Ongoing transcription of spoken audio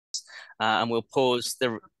and we'll pause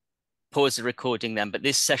the recording then. But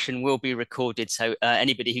this session will be recorded, so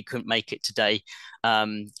anybody who couldn't make it today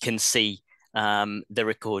can see the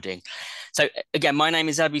recording. So again, my name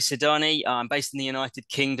is Abu Sidani. I'm based in the United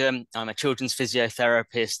Kingdom. I'm a children's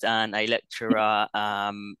physiotherapist and a lecturer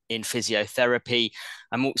in physiotherapy.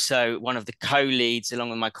 I'm also one of the co-leads,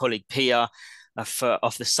 along with my colleague Pia,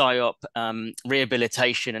 of the SIOP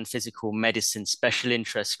Rehabilitation and Physical Medicine Special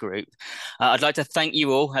Interest Group. I'd like to thank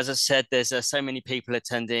you all. As I said, there's so many people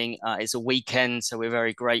attending. It's a weekend, so we're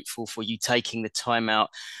very grateful for you taking the time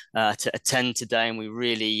out to attend today, and we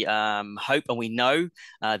really hope and we know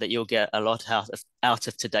that you'll get a lot out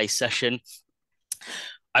of today's session.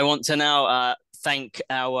 I want to now thank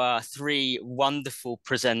our three wonderful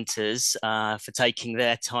presenters for taking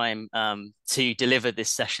their time to deliver this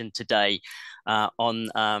session today on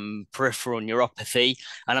peripheral neuropathy.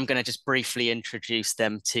 And I'm going to just briefly introduce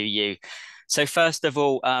them to you. So first of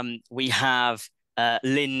all, we have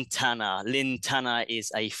Lynn Tanner. Lynn Tanner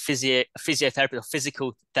is a physiotherapist or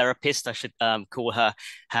physical therapist, I should call her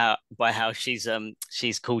by how she's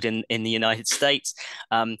called in the United States.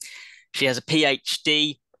 She has a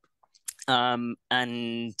PhD,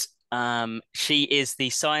 and she is the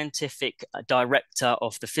scientific director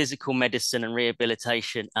of the physical medicine and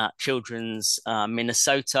rehabilitation at Children's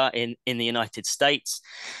Minnesota in the United States.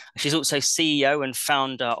 She's also CEO and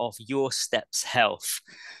founder of Your Steps Health.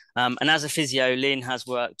 And as a physio, Lynn has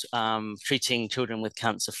worked treating children with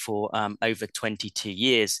cancer for over 22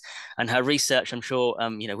 years. And her research, I'm sure,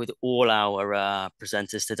 with all our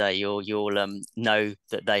presenters today, you'll know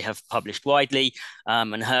that they have published widely.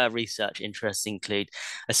 And her research interests include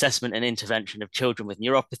assessment and intervention of children with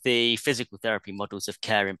neuropathy, physical therapy models of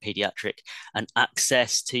care in pediatric, and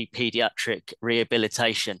access to pediatric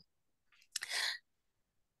rehabilitation.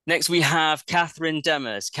 Next, we have Catehrine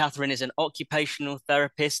Demers. Catehrine is an occupational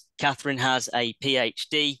therapist. Catehrine has a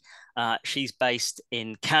PhD. She's based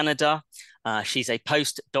in Canada. She's a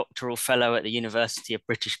postdoctoral fellow at the University of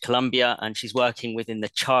British Columbia, and she's working within the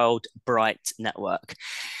Child Bright Network.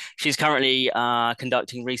 She's currently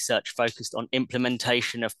conducting research focused on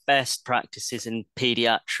implementation of best practices in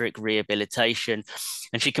pediatric rehabilitation.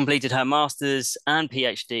 And she completed her master's and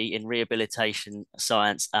PhD in rehabilitation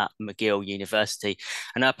science at McGill University.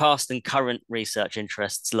 And her past and current research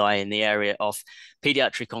interests lie in the area of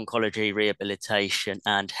pediatric oncology, rehabilitation,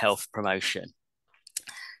 and health promotion.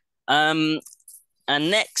 And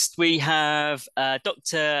next we have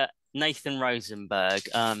Dr. Nathan Rosenberg.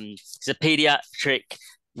 He's a pediatric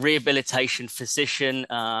rehabilitation physician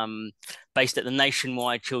based at the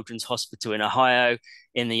Nationwide Children's Hospital in Ohio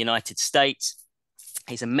in the United States.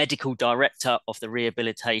 He's a medical director of the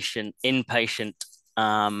Rehabilitation Inpatient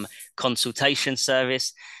Consultation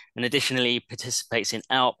Service, and additionally participates in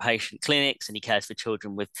outpatient clinics, and he cares for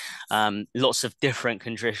children with lots of different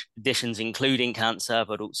conditions, including cancer,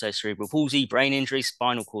 but also cerebral palsy, brain injury,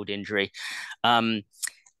 spinal cord injury, and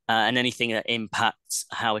anything that impacts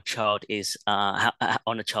how a child is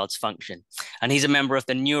on a child's function. And he's a member of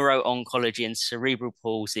the Neuro-Oncology and Cerebral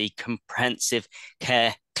Palsy Comprehensive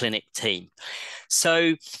Care Clinic team.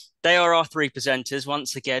 So they are our three presenters.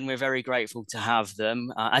 Once again, we're very grateful to have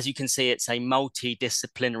them. As you can see, it's a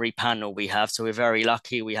multidisciplinary panel we have. So we're very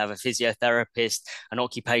lucky. We have a physiotherapist, an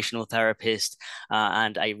occupational therapist,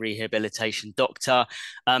 and a rehabilitation doctor.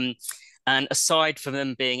 And aside from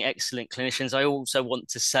them being excellent clinicians, I also want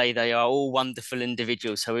to say they are all wonderful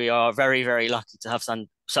individuals. So we are very, very lucky to have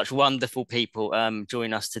such wonderful people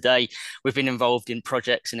join us today. We've been involved in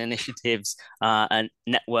projects and initiatives and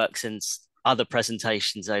networks and other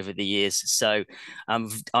presentations over the years. So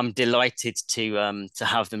I'm delighted to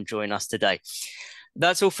have them join us today.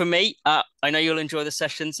 That's all from me. I know you'll enjoy the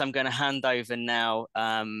session, so I'm going to hand over now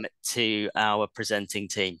to our presenting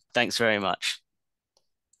team. Thanks very much.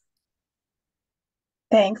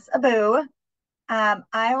 Thanks, Abu.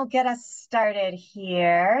 I will get us started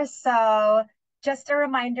here. So just a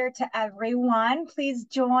reminder to everyone, please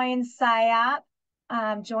join SIOP,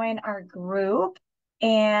 join our group,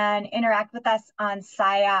 and interact with us on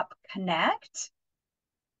SIOP Connect.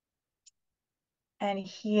 And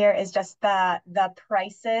here is just the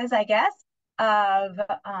prices, I guess, of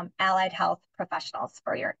allied health professionals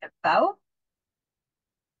for your info.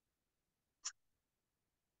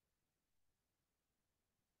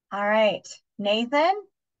 All right, Nathan.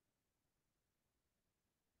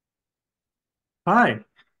 Hi.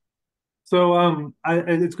 So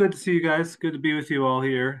it's good to see you guys. Good to be with you all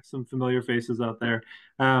here. Some familiar faces out there.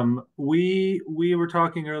 We were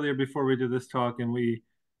talking earlier before we did this talk, and we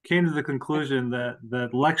came to the conclusion that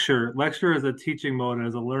lecture as a teaching mode and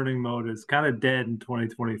as a learning mode is kind of dead in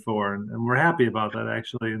 2024, and we're happy about that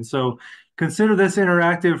actually. And so consider this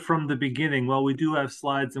interactive from the beginning. While we do have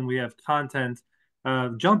slides and we have content,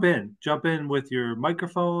 jump in with your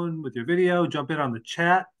microphone, with your video, jump in on the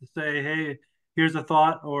chat to say, hey, here's a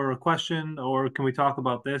thought or a question, or can we talk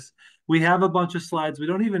about this? We have a bunch of slides. We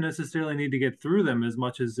don't even necessarily need to get through them as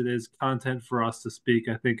much as it is content for us to speak.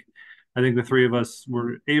 I think the three of us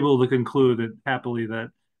were able to conclude that happily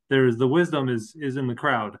that the wisdom is in the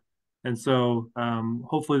crowd. And so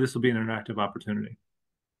hopefully this will be an interactive opportunity.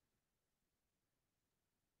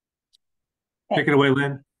 Take it away,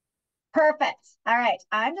 Lynn. Perfect. All right.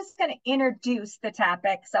 I'm just going to introduce the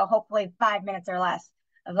topic. So hopefully 5 minutes or less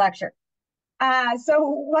of lecture. So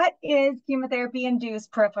what is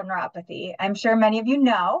chemotherapy-induced peripheral neuropathy? I'm sure many of you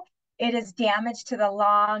know it is damage to the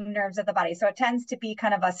long nerves of the body. So it tends to be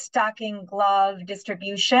kind of a stocking glove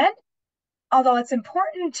distribution. Although it's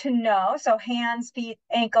important to know, so hands, feet,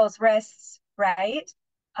 ankles, wrists, right?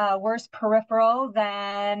 Worse peripheral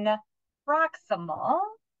than proximal.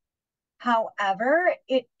 However,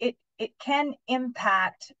 it can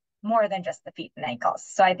impact more than just the feet and ankles.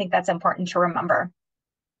 So I think that's important to remember.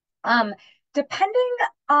 Depending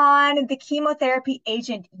on the chemotherapy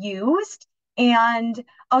agent used, and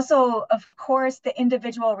also, of course, the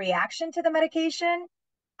individual reaction to the medication,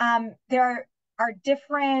 there are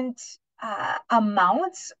different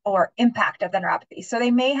amounts or impact of the neuropathy. So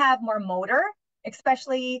they may have more motor,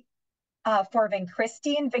 especially for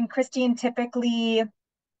vincristine. Vincristine typically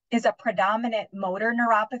is a predominant motor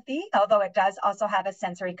neuropathy, although it does also have a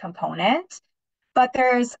sensory component. But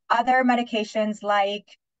there's other medications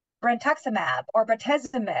like brentuximab or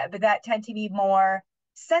bortezomib that tend to be more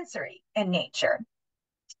sensory in nature.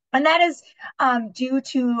 And that is due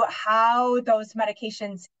to how those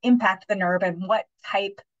medications impact the nerve and what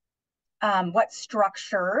type, what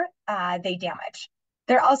structure they damage.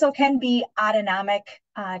 There also can be autonomic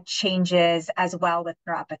changes as well with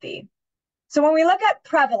neuropathy. So when we look at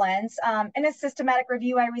prevalence, in a systematic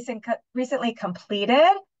review I recently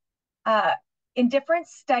completed, in different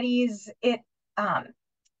studies, it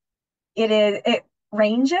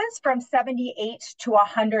ranges from 78 to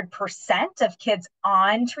 100% of kids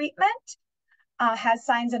on treatment has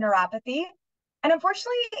signs of neuropathy. And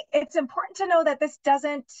unfortunately, it's important to know that this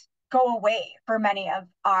doesn't go away for many of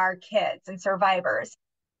our kids and survivors.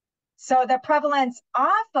 So the prevalence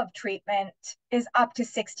off of treatment is up to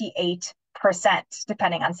 68%,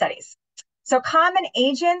 depending on studies. So common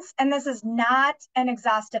agents, and this is not an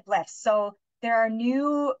exhaustive list. So there are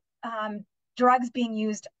new drugs being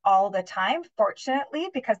used all the time, fortunately,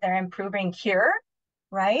 because they're improving cure,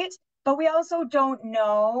 right? But we also don't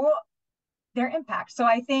know their impact. So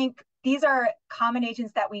I think these are common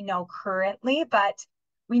agents that we know currently, but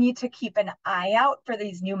we need to keep an eye out for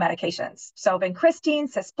these new medications. So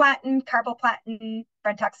vincristine, cisplatin, carboplatin,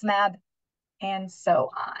 brentuximab, and so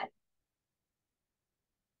on.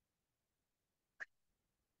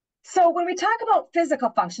 So when we talk about physical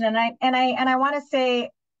function, and I want to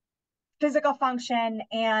say physical function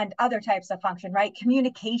and other types of function, right?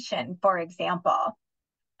 Communication, for example,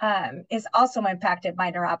 is also impacted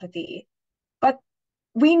by neuropathy. But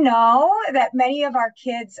we know that many of our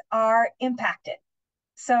kids are impacted.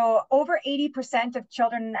 So over 80% of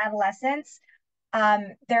children and adolescents,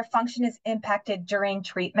 their function is impacted during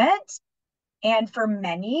treatment. And for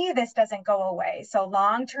many, this doesn't go away. So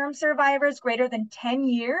long-term survivors greater than 10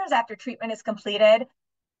 years after treatment is completed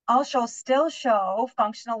also still show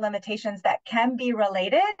functional limitations that can be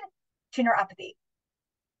related to neuropathy.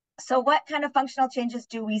 So what kind of functional changes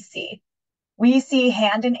do we see? We see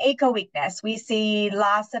hand and ankle weakness. We see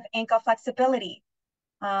loss of ankle flexibility,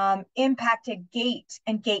 impacted gait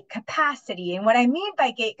and gait capacity. And what I mean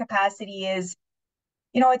by gait capacity is,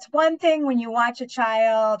 it's one thing when you watch a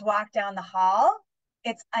child walk down the hall.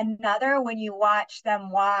 It's another when you watch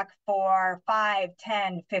them walk for 5,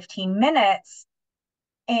 10, 15 minutes.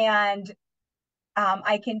 And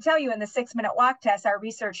I can tell you in the 6-minute walk test, our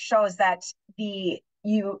research shows that the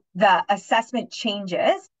assessment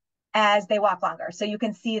changes as they walk longer. So you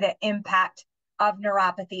can see the impact of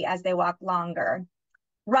neuropathy as they walk longer.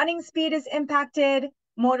 Running speed is impacted,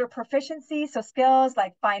 motor proficiency, so skills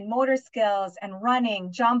like fine motor skills and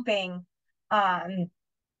running, jumping, playing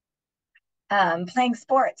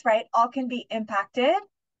sports, right? All can be impacted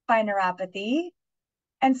by neuropathy.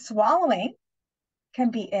 And swallowing can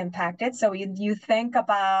be impacted. So you think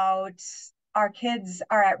about our kids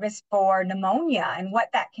are at risk for pneumonia and what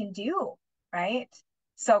that can do, right?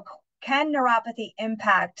 So can neuropathy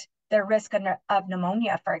impact their risk of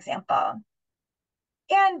pneumonia, for example?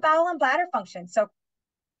 And bowel and bladder function. So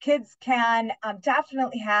kids can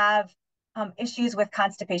definitely have issues with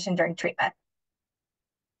constipation during treatment.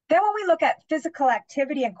 Then when we look at physical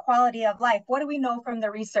activity and quality of life, what do we know from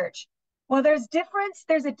the research? Well, there's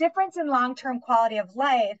a difference in long-term quality of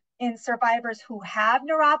life in survivors who have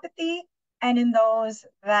neuropathy and in those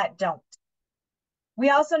that don't. We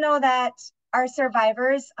also know that our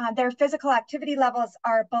survivors, their physical activity levels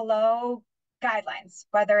are below guidelines,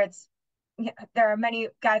 whether it's, there are many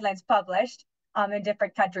guidelines published in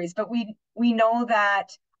different countries, but we know that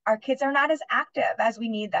our kids are not as active as we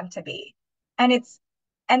need them to be. And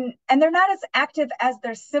they're not as active as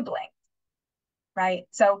their siblings, right?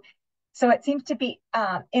 So it seems to be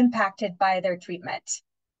impacted by their treatment.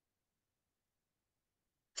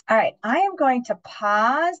 All right, I am going to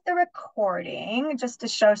pause the recording just to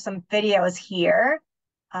show some videos here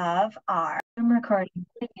of our recording.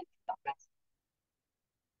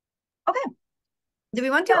 Okay. Do we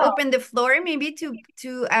want to open the floor maybe to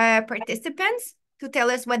participants to tell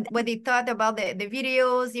us what they thought about the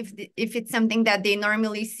videos, if it's something that they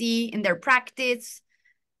normally see in their practice,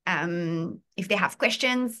 if they have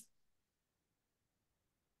questions?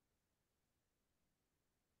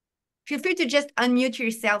 Feel free to just unmute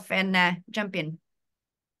yourself and jump in.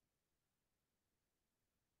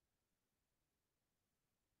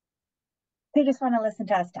 They just want to listen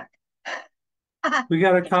to us talk. We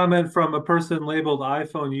got a comment from a person labeled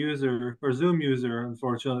iPhone user or Zoom user,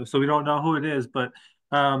 unfortunately, so we don't know who it is, but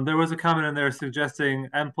there was a comment in there suggesting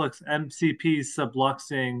MCP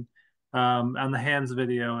subluxing on the hands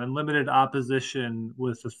video and limited opposition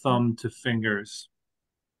with the thumb to fingers.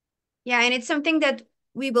 Yeah, and it's something that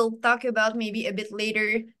we will talk about maybe a bit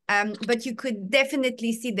later, but you could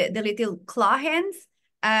definitely see the little claw hands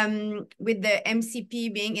with the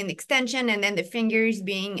MCP being in extension and then the fingers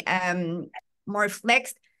being more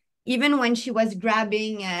flexed. Even when she was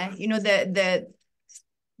grabbing, you know, the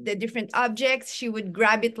different objects, she would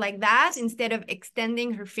grab it like that instead of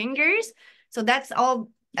extending her fingers. So that's all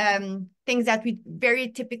things that we very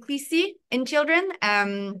typically see in children.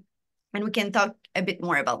 And we can talk a bit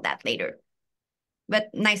more about that later. But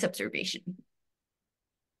nice observation.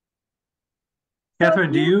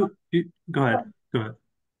 Catehrine, go ahead. Go ahead.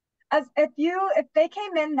 As if they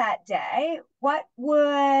came in that day,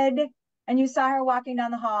 and you saw her walking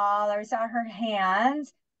down the hall or saw her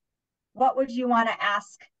hands, what would you want to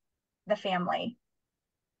ask the family?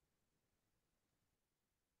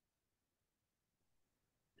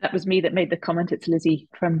 That was me that made the comment. It's Lizzie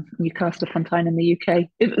from Newcastle upon Tyne in the UK.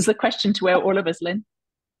 It was a question to all of us, Lynn.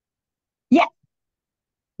 Yeah.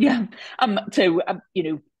 Yeah. You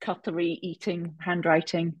know, cutlery, eating,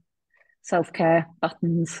 handwriting, self-care,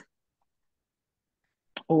 buttons,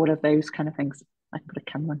 all of those kind of things. I can put a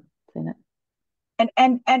camera in it.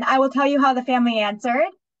 And I will tell you how the family answered.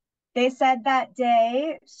 They said that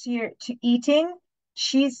day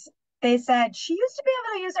they said she used to be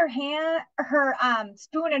able to use her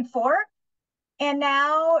spoon and fork, and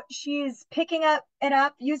now she's picking it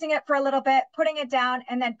up, using it for a little bit, putting it down,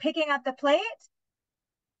 and then picking up the plate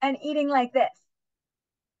and eating like this.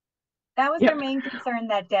 That was their main concern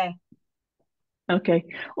that day. Okay.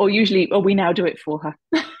 Or we now do it for her.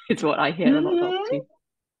 It's what I hear a lot of too.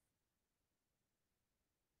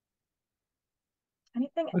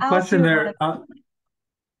 Anything A else? question there.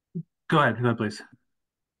 Go ahead, please.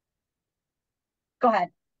 Go ahead.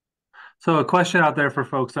 So a question out there for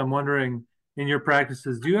folks. I'm wondering, in your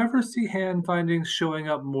practices, do you ever see hand findings showing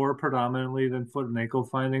up more predominantly than foot and ankle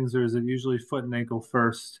findings, or is it usually foot and ankle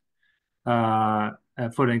first,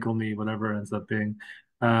 foot, ankle, knee, whatever it ends up being?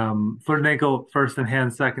 Foot and ankle first and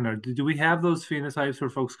hands second. Or do we have those phenotypes where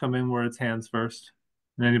folks come in where it's hands first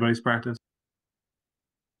in anybody's practice?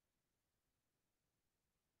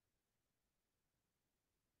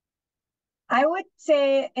 I would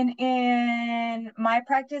say in my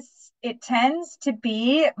practice, it tends to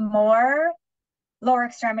be more lower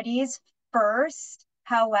extremities first.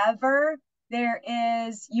 However,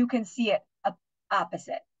 you can see it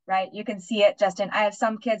opposite, right? You can see it just I have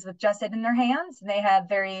some kids with just it in their hands. They have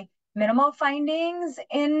very minimal findings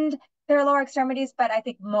in their lower extremities, but I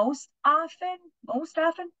think most often,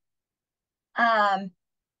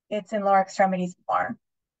 it's in lower extremities more.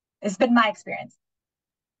 It's been my experience.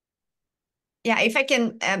 Yeah, if I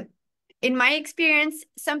can, in my experience,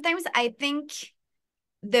 sometimes I think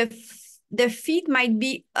the feet might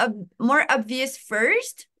be more obvious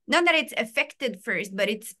first. Not that it's affected first,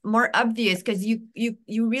 but it's more obvious because you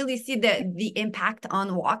really see the impact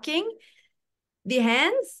on walking. The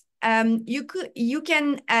hands, you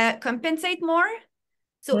can compensate more.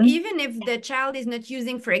 So even if the child is not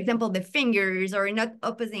using, for example, the fingers or not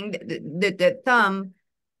opposing the thumb,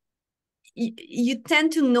 you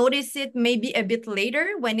tend to notice it maybe a bit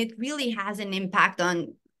later when it really has an impact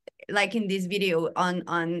on, like in this video,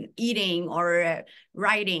 on eating or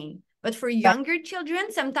writing. But for younger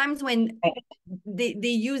children, sometimes when they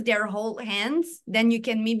use their whole hands, then you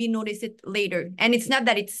can maybe notice it later. And it's not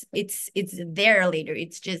that it's there later.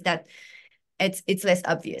 It's just that it's less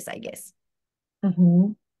obvious, I guess.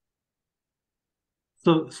 Mm-hmm.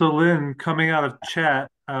 So Lynn, coming out of chat,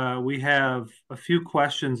 we have a few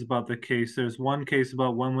questions about the case. There's one case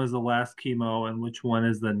about when was the last chemo and which one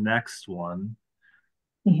is the next one.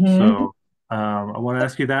 Mm-hmm. So I want to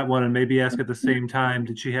ask you that one and maybe ask at the same time,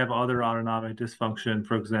 did she have other autonomic dysfunction,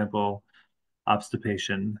 for example,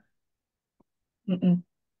 obstipation? Mm-mm.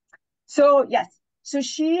 So yes, so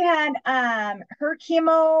she had her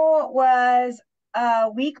chemo was a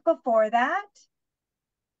week before that.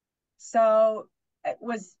 So it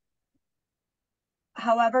was,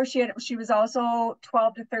 however, she was also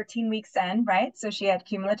 12 to 13 weeks in, right? So she had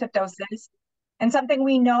cumulative doses. And something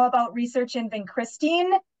we know about research in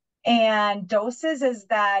vincristine and doses is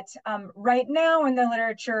that right now in the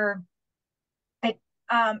literature,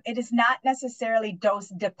 it is not necessarily dose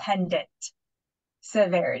dependent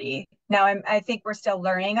severity. Now, I think we're still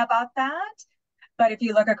learning about that. But if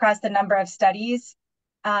you look across the number of studies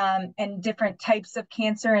and different types of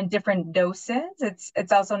cancer and different doses,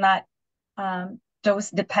 it's also not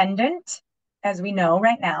dose dependent, as we know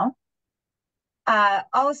right now.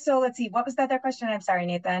 Also, let's see, what was the other question? I'm sorry,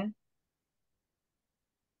 Nathan.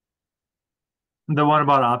 The one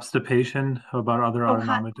about obstipation, about other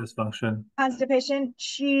autonomic dysfunction. Constipation.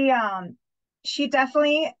 She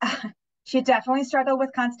definitely she definitely struggled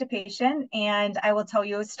with constipation, and I will tell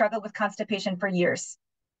you, struggled with constipation for years.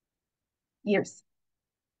 Years.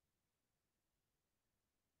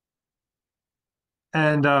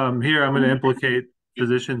 And here I'm going to implicate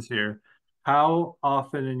physicians here. How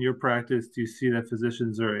often in your practice do you see that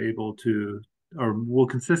physicians are able to or will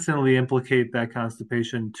consistently implicate that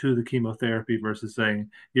constipation to the chemotherapy versus saying,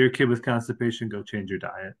 your kid with constipation, go change your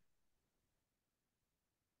diet?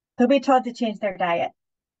 They'll be told to change their diet.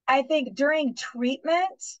 I think during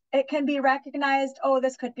treatment, it can be recognized, oh,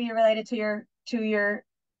 this could be related to your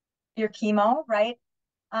chemo, right?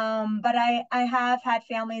 But I have had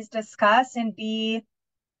families discuss and be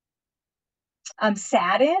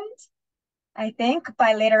saddened, I think,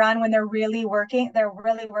 by later on when they're really working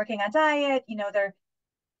on diet. You know,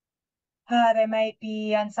 they might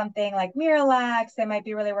be on something like Miralax. They might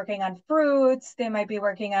be really working on fruits. They might be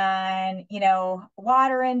working on,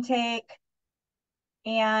 water intake.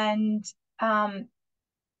 And per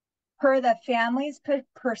the family's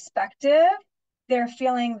perspective, they're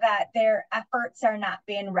feeling that their efforts are not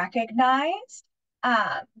being recognized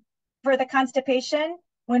for the constipation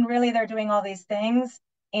when really they're doing all these things.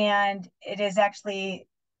 And it is actually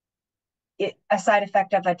a side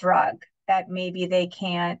effect of a drug that maybe they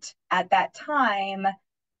can't at that time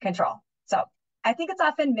control. So I think it's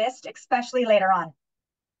often missed, especially later on.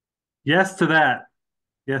 Yes to that.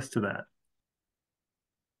 Yes to that.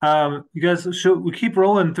 You guys, we keep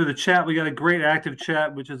rolling through the chat. We got a great active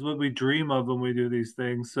chat, which is what we dream of when we do these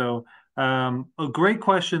things. So, a great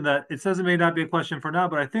question that it says it may not be a question for now,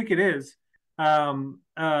 but I think it is.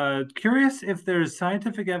 Curious if there's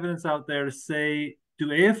scientific evidence out there to say, do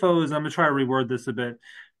AFOs, I'm going to try to reword this a bit,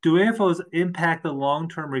 do AFOs impact the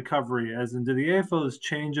long-term recovery? As in, do the AFOs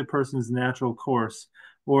change a person's natural course?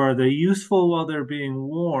 Or are they useful while they're being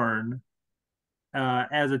worn?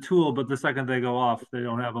 As a tool, but the second they go off, they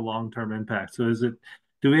don't have a long-term impact. So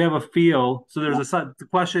do we have a feel? So the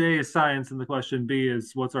question A is science, and the question B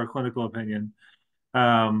is what's our clinical opinion?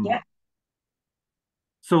 Yeah.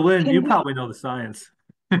 So Lynn, you probably know the science.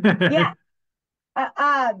 Yeah.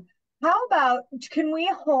 How about, can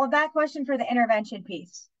we hold that question for the intervention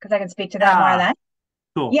piece? Because I can speak to that more then.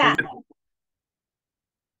 Cool. Yeah.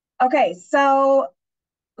 Okay, so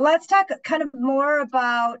let's talk kind of more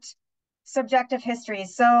about subjective history.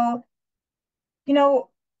 So,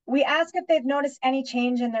 we ask if they've noticed any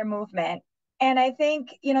change in their movement. And I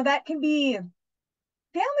think, that can be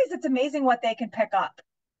families, it's amazing what they can pick up.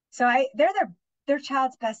 So they're their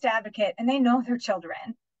child's best advocate and they know their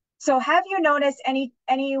children. So have you noticed any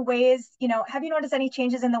ways, have you noticed any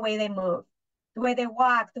changes in the way they move, the way they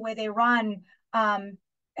walk, the way they run?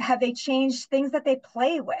 Have they changed things that they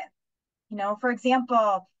play with? For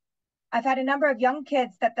example, I've had a number of young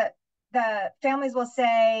kids that the families will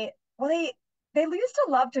say, well, they used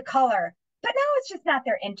to love to color, but now it's just not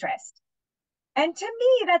their interest. And to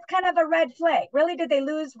me, that's kind of a red flag. Really, did they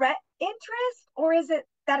lose interest, or is it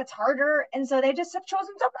that it's harder and so they just have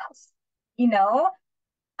chosen something else?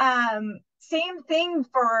 Same thing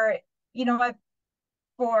for,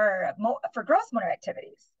 for gross motor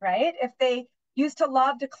activities, right? If they used to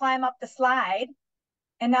love to climb up the slide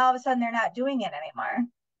and now all of a sudden they're not doing it anymore,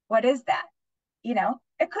 what is that?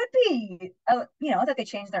 It could be, that they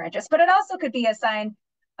changed their interest, but it also could be a sign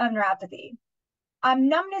of neuropathy.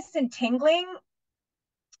 Numbness and tingling,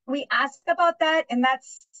 we asked about that, and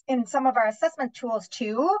that's in some of our assessment tools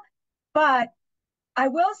too. But I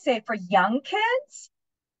will say for young kids,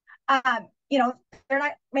 they're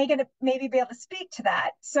not maybe be able to speak to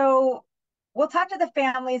that. So we'll talk to the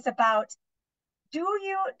families about,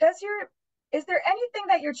 is there anything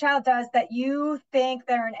that your child does that you think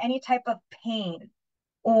they're in any type of pain,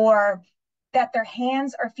 or that their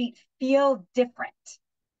hands or feet feel different?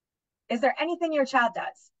 Is there anything your child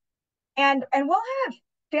does? And we'll have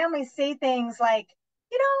families say things like,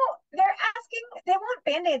 they're asking, they want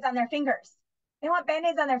Band-Aids on their fingers. They want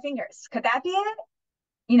Band-Aids on their fingers. Could that be it?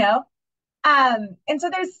 And so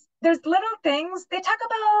there's little things. They talk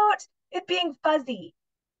about it being fuzzy,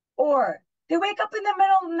 or they wake up in the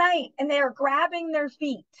middle of the night and they're grabbing their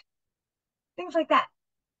feet. Things like that,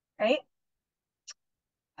 right?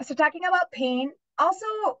 So talking about pain. Also,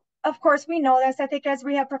 of course, we know this, I think, as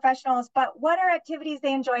rehab professionals, but what are activities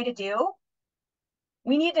they enjoy to do?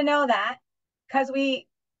 We need to know that, because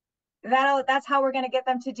that's how we're going to get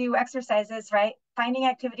them to do exercises, right? Finding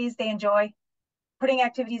activities they enjoy, putting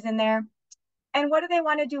activities in there. And what do they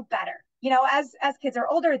want to do better? As kids are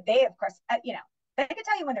older, they, of course, they can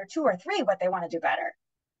tell you when they're 2 or 3 what they want to do better,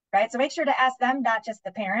 right? So make sure to ask them, not just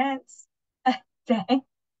the parents. Okay.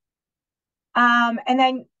 And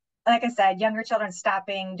then, like I said, younger children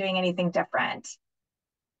stopping doing anything different.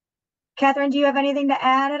 Catehrine, do you have anything to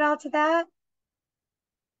add at all to that?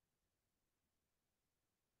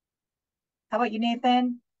 How about you,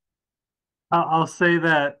 Nathan? I'll say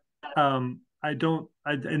that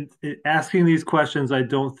asking these questions, I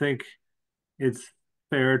don't think it's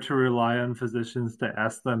fair to rely on physicians to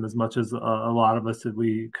ask them as much as a lot of us, that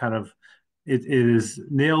we kind of, it is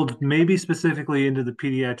nailed maybe specifically into the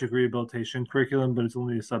pediatric rehabilitation curriculum, but it's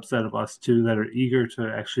only a subset of us too that are eager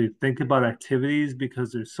to actually think about activities,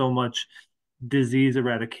 because there's so much disease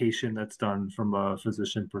eradication that's done from a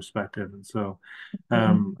physician perspective. And so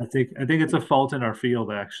I think it's a fault in our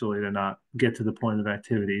field actually to not get to the point of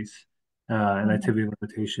activities and activity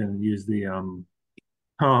limitation, use the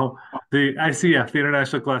ICF, the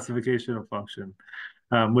International Classification of Function,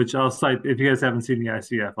 which I'll cite. If you guys haven't seen the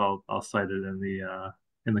ICF, I'll cite it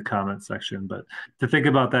in the comment section. But to think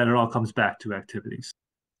about that, it all comes back to activities.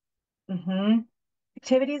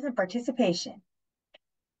 Activities and participation.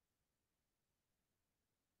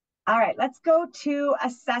 All right, let's go to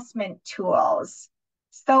assessment tools.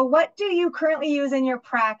 So what do you currently use in your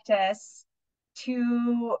practice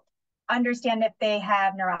to understand if they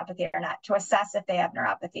have neuropathy or not, to assess if they have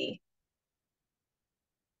neuropathy?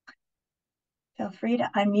 Feel free to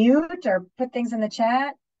unmute or put things in the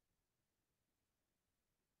chat.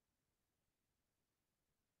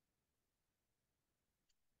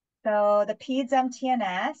 So the PEDS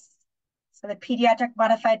MTNS, so the Pediatric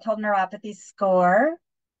Modified Total Neuropathy Score.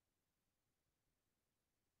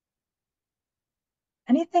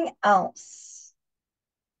 Anything else?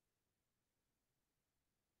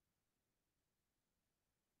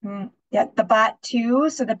 Yeah, the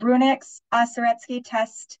BOT2, so the Brunick's-Oseretsky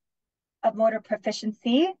test of motor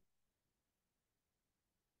proficiency.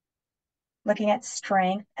 Looking at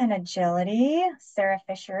strength and agility, Sarah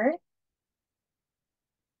Fisher.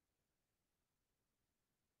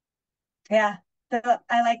 Yeah,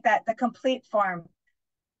 I like that, the complete form.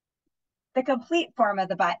 The complete form of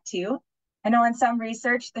the BOT2. I know in some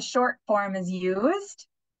research, the short form is used,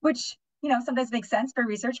 which, sometimes makes sense for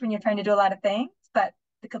research when you're trying to do a lot of things, but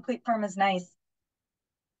the complete form is nice.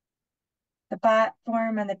 The BOT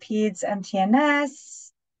form and the PEDS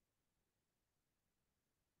MTNS.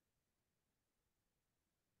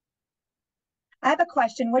 I have a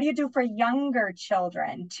question. What do you do for younger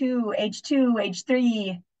children? Age 2, age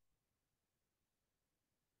 3?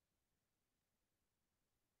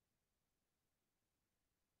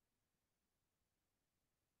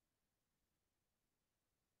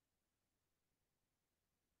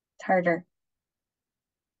 It's harder.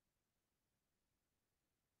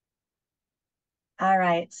 All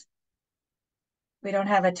right. We don't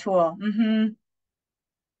have a tool.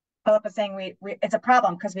 Philip is saying it's a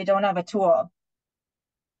problem because we don't have a tool.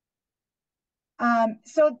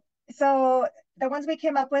 So the ones we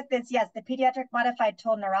came up with is, yes, the Pediatric Modified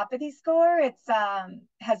Total Neuropathy Score. It's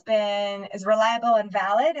is reliable and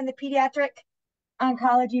valid in the pediatric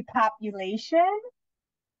oncology population.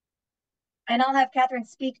 And I'll have Catehrine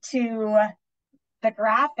speak to the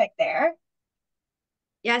graphic there.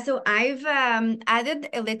 Yeah, so I've added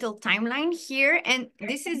a little timeline here, and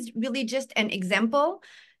this is really just an example.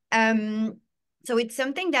 So it's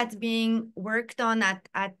something that's being worked on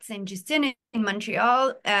at Saint Justine in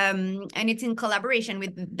Montreal, and it's in collaboration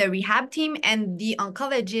with the rehab team and the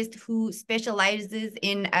oncologist who specializes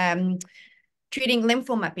in treating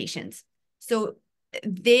lymphoma patients. So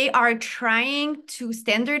they are trying to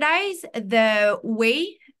standardize the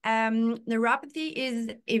way neuropathy is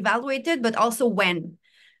evaluated, but also when.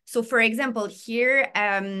 So for example, here,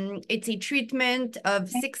 it's a treatment of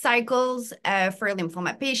 6 cycles for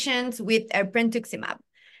lymphoma patients with brentuximab.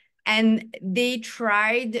 And they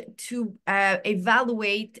tried to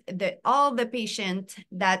evaluate all the patients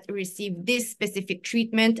that received this specific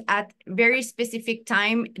treatment at very specific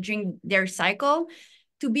time during their cycle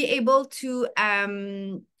to be able to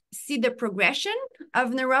see the progression of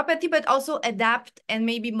neuropathy, but also adapt and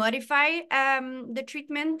maybe modify the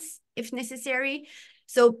treatments if necessary.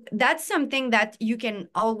 So that's something that you can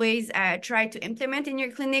always try to implement in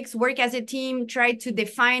your clinics, work as a team, try to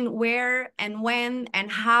define where and when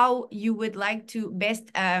and how you would like to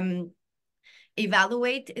best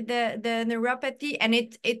evaluate the neuropathy. And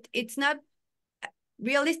it's not,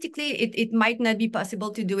 realistically, it might not be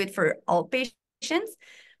possible to do it for all patients.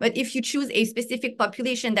 But if you choose a specific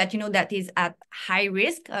population that you know that is at high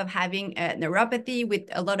risk of having a neuropathy with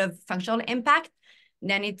a lot of functional impact,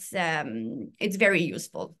 then it's very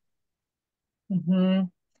useful. Mm-hmm.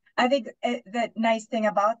 I think the nice thing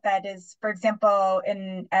about that is, for example,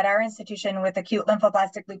 at our institution with acute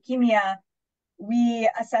lymphoblastic leukemia, we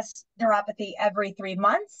assess neuropathy every 3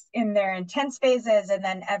 months in their intense phases, and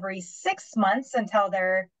then every 6 months until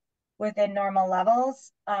they're within normal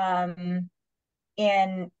levels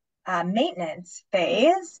in maintenance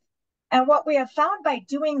phase. And what we have found by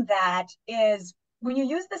doing that is when you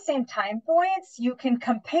use the same time points, you can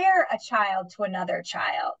compare a child to another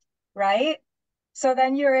child, right? So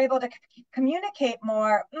then you're able to communicate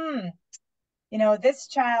more, this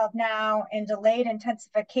child now in delayed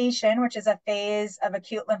intensification, which is a phase of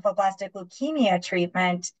acute lymphoblastic leukemia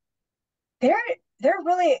treatment, they're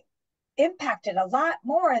really impacted a lot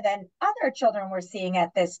more than other children we're seeing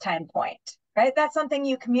at this time point, right? That's something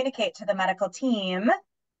you communicate to the medical team,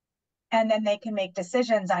 and then they can make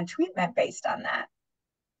decisions on treatment based on that.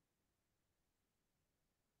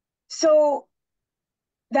 So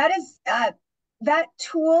that is that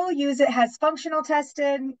tool has functional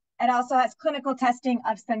testing. It also has clinical testing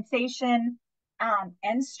of sensation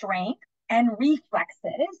and strength and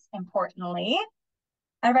reflexes, importantly.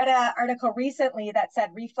 I read an article recently that said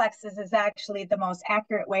reflexes is actually the most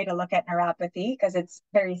accurate way to look at neuropathy because it's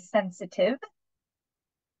very sensitive.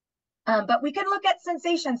 But we can look at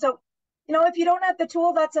sensation. So, if you don't have the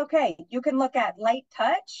tool, that's okay. You can look at light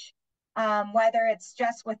touch, whether it's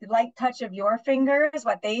just with light touch of your fingers,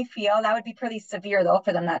 what they feel. That would be pretty severe, though,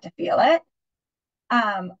 for them not to feel it.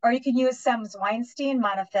 Or you can use some Weinstein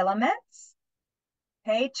monofilaments.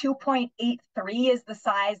 Okay, 2.83 is the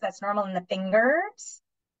size that's normal in the fingers.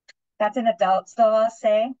 That's in adults, though, I'll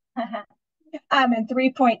say. And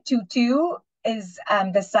 3.22 is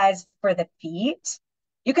the size for the feet.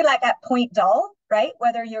 You could look at point dull, right?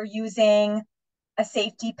 Whether you're using a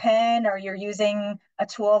safety pin or you're using a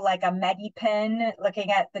tool like a MediPin,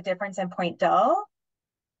 looking at the difference in point dull.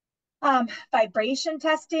 Vibration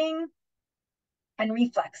testing and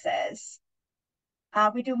reflexes.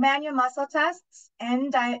 We do manual muscle tests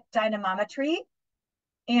and dynamometry.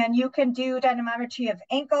 And you can do dynamometry of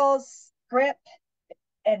ankles, grip,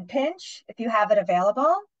 and pinch if you have it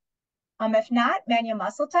available. If not, manual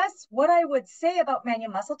muscle tests. What I would say about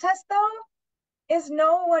manual muscle tests, though, is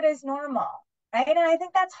know what is normal, right? And I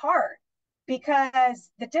think that's hard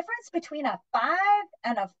because the difference between a 5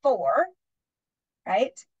 and a 4,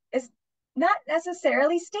 right, is not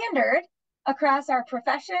necessarily standard across our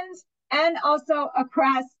professions and also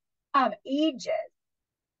across ages.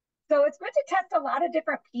 So it's good to test a lot of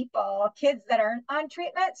different people, kids that are on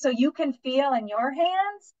treatment, so you can feel in your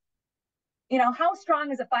hands, how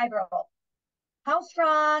strong is a 5-year-old? How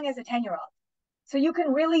strong is a 10-year-old? So you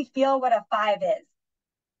can really feel what a 5 is.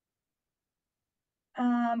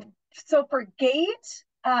 So for gait,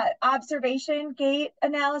 observation gait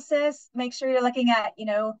analysis, make sure you're looking at,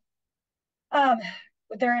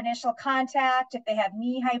 their initial contact, if they have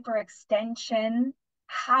knee hyperextension,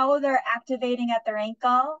 how they're activating at their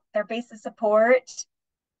ankle, their base of support.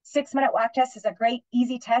 6-minute walk test is a great,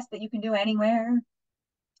 easy test that you can do anywhere.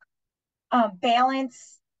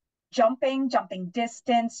 Balance, jumping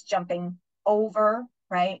distance, jumping over,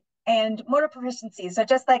 right? And motor proficiency. So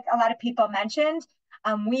just like a lot of people mentioned,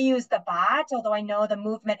 we use the BOT, although I know the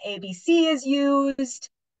movement ABC is used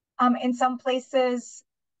in some places.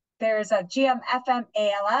 There's a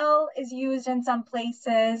GM-FM-ALL is used in some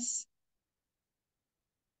places.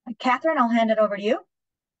 Catehrine, I'll hand it over to you.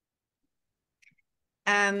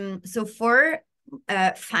 So for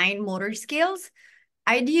fine motor skills,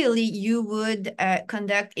 ideally, you would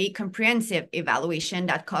conduct a comprehensive evaluation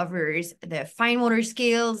that covers the fine motor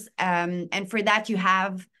skills. And for that,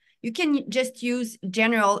 you can just use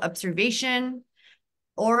general observation,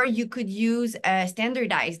 or you could use a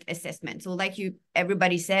standardized assessment. So like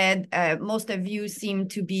everybody said, most of you seem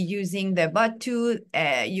to be using the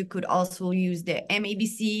BOD2. You could also use the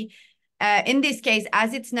MABC. In this case,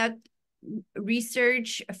 as it's not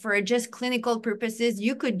research for just clinical purposes,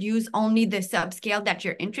 you could use only the subscale that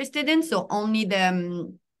you're interested in, so only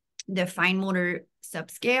the fine motor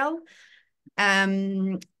subscale.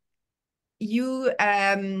 You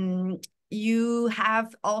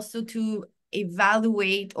have also to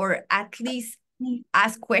evaluate, or at least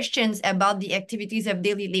ask questions about the activities of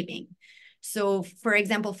daily living. So for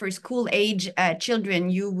example, for school age children,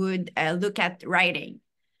 you would look at writing.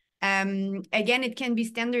 Again, it can be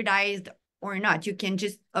standardized or not. You can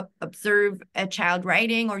just observe a child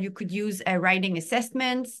writing, or you could use writing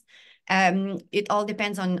assessments. It all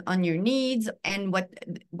depends on your needs and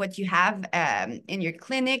what you have in your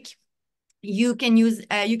clinic. You can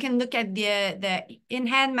look at the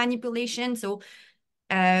in-hand manipulation, so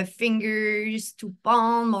fingers to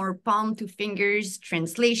palm or palm to fingers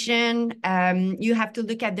translation. You have to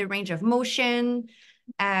look at the range of motion,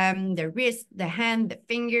 the wrist, the hand, the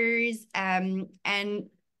fingers, and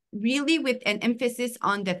really with an emphasis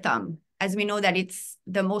on the thumb, as we know that it's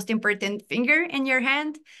the most important finger in your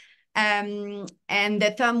hand. And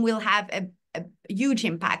the thumb will have a huge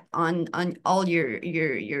impact on all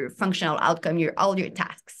your functional outcome, all your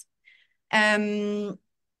tasks.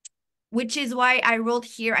 Which is why I wrote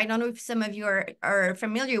here, I don't know if some of you are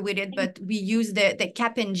familiar with it, but we use the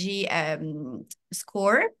Kaplan-G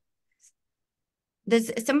score.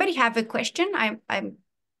 Does somebody have a question?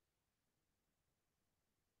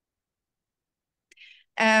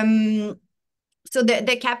 So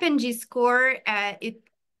the Kaplan-G score,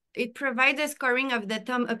 it provides a scoring of the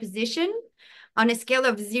thumb opposition on a scale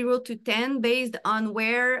of 0 to 10 based on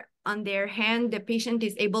where on their hand the patient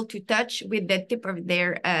is able to touch with the tip of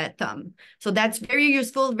their thumb. So that's very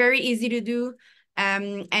useful, very easy to do.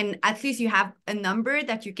 And at least you have a number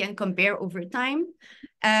that you can compare over time.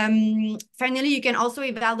 Finally, you can also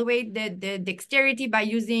evaluate the dexterity by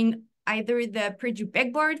using either the Purdue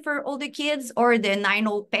pegboard for older kids or the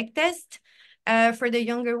 9-hole peg test for the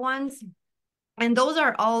younger ones. And those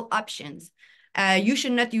are all options. You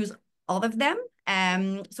should not use all of them.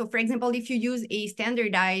 So for example, if you use a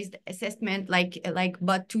standardized assessment like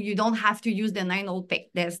BOD2, you don't have to use the 9-hole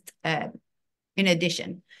peg test in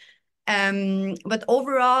addition. But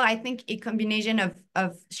overall, I think a combination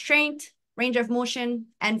of strength, range of motion,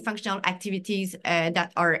 and functional activities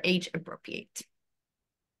that are age appropriate.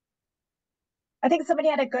 I think somebody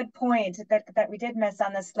had a good point that we did miss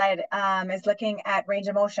on this slide, is looking at range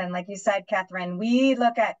of motion. Like you said, Catehrine, we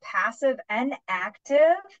look at passive and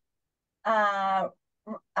active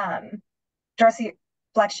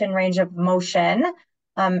dorsiflexion range of motion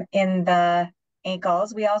in the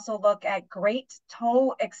ankles. We also look at great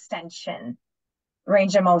toe extension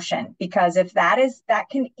range of motion, because if that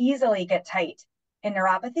can easily get tight in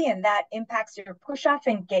neuropathy, and that impacts your push-off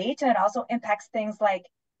and gait, and it also impacts things like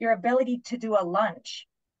your ability to do a lunge.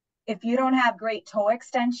 If you don't have great toe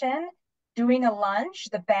extension, doing a lunge,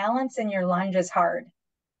 the balance in your lunge is hard.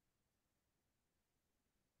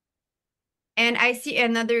 And I see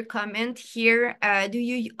another comment here. Do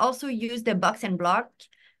you also use the box and block?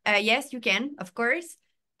 Yes, you can, of course.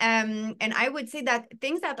 And I would say that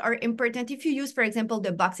things that are important, if you use, for example,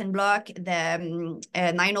 the box and block, the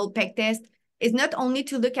 9-hole peg test, is not only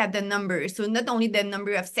to look at the numbers, so not only the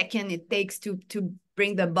number of seconds it takes to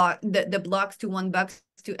bring the blocks to one box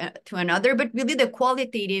to another, but really the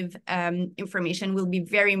qualitative information will be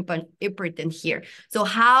very important here. So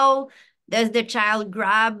how does the child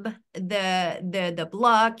grab the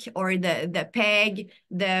block or the peg,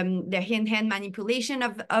 the hand manipulation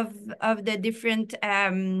of the different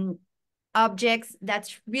objects?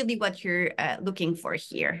 That's really what you're looking for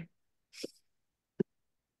here.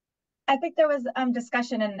 I think there was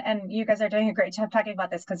discussion, and you guys are doing a great job talking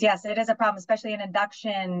about this, because yes, it is a problem, especially in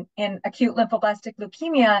induction in acute lymphoblastic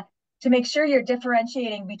leukemia, to make sure you're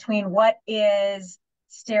differentiating between what is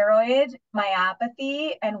steroid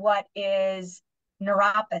myopathy and what is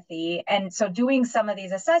neuropathy. And so doing some of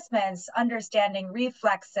these assessments, understanding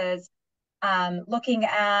reflexes, looking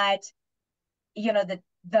at, you know,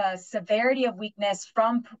 the severity of weakness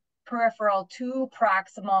from peripheral to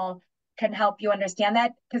proximal can help you understand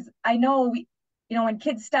that, because I know, when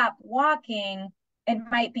kids stop walking, it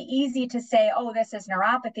might be easy to say, oh, this is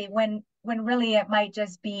neuropathy, when really it might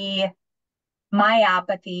just be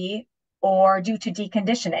myopathy or due to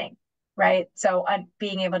deconditioning, right? So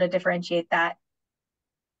being able to differentiate that.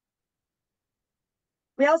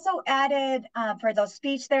 We also added, for those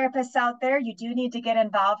speech therapists out there, you do need to get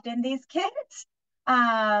involved in these kids.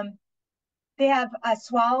 They have a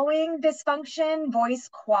swallowing dysfunction, voice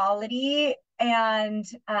quality, and,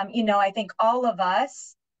 I think all of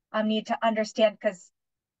us need to understand, because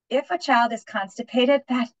if a child is constipated,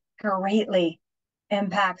 that greatly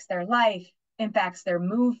impacts their life, impacts their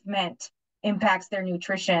movement, impacts their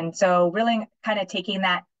nutrition. So really kind of taking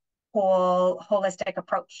that whole holistic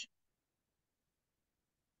approach.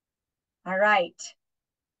 All right.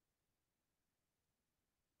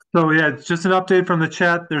 So yeah, it's just an update from the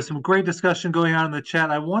chat. There's some great discussion going on in the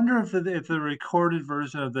chat. I wonder if the recorded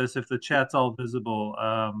version of this, if the chat's all visible.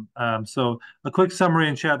 So a quick summary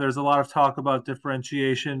in chat. There's a lot of talk about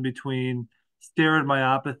differentiation between steroid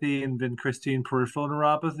myopathy and vincristine peripheral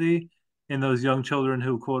neuropathy in those young children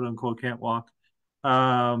who quote unquote can't walk.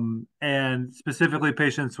 And specifically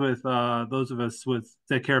patients with those of us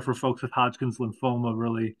that care for folks with Hodgkin's lymphoma,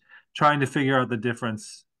 really trying to figure out the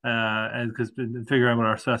difference and because figuring out what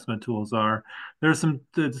our assessment tools are. There's some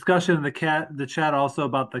discussion in the chat also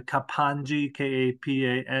about the Kapandji,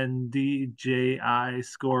 KAPANDJI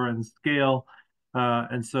score and scale.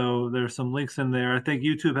 And so there's some links in there. I think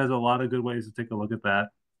YouTube has a lot of good ways to take a look at that.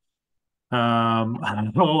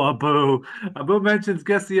 Abu mentions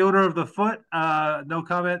guess the owner of the foot. No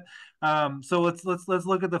comment. So let's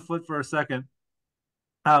look at the foot for a second.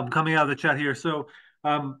 Coming out of the chat here. So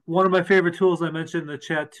one of my favorite tools I mentioned in the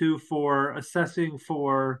chat too for assessing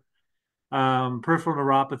for peripheral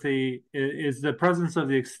neuropathy is the presence of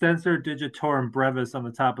the extensor digitorum brevis on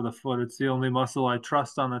the top of the foot. It's the only muscle I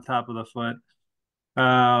trust on the top of the foot.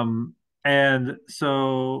 And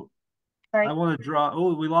so I want to draw.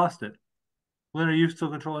 Oh, we lost it. Lynn, are you still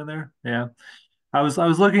controlling there? Yeah. I was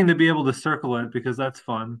looking to be able to circle it because that's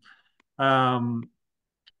fun. Oh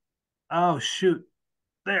shoot.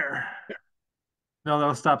 There. No,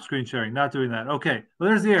 that'll stop screen sharing. Not doing that. Okay. Well,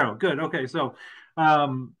 there's the arrow. Good. Okay. So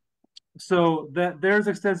there's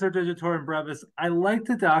extensor digitorum brevis. I like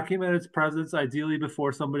to document its presence ideally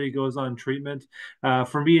before somebody goes on treatment.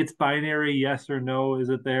 For me, it's binary, yes or no. Is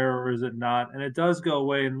it there or is it not? And it does go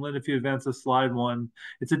away. And Lynn, if you advance the slide one,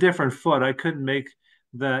 it's a different foot. I couldn't make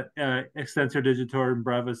that extensor digitorum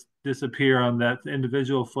brevis disappear on that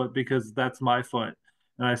individual foot because that's my foot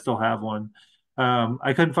and I still have one.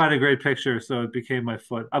 I couldn't find a great picture, so it became my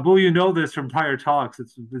foot. Abu, you know this from prior talks.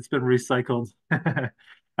 It's been recycled.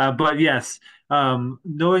 But yes,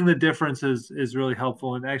 knowing the difference is really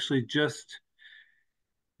helpful. And actually, just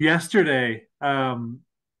yesterday,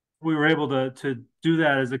 we were able to do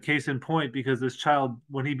that as a case in point because this child,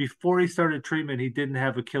 before he started treatment, he didn't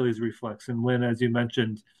have Achilles reflex. And Lynn, as you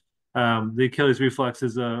mentioned, the Achilles reflex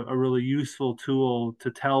is a really useful tool to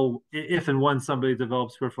tell if and when somebody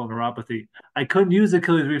develops peripheral neuropathy. I couldn't use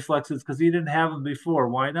Achilles reflexes because he didn't have them before.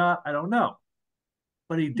 Why not? I don't know.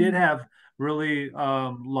 But he did have really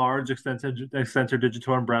large extensor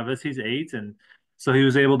digitorum brevis. He's 8, and so he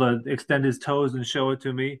was able to extend his toes and show it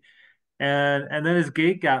to me. And then his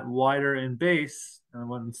gait got wider in base. I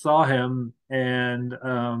went and saw him, and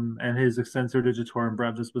his extensor digitorum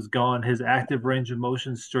brevis was gone. His active range of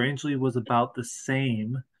motion, strangely, was about the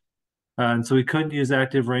same. And so we couldn't use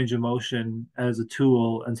active range of motion as a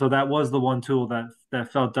tool. And so that was the one tool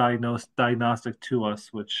that felt diagnostic to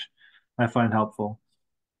us, which I find helpful.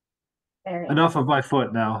 Enough of my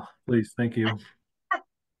foot now, please. Thank you.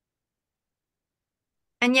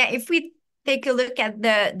 And yeah, if we take a look at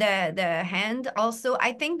the hand also,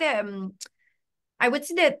 I think I would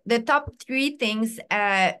say that the top 3 things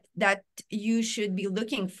that you should be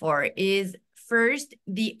looking for is first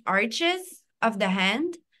the arches of the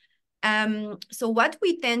hand. So what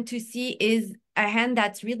we tend to see is a hand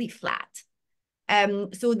that's really flat.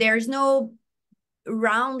 So there's no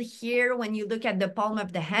round here. When you look at the palm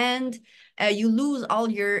of the hand, you lose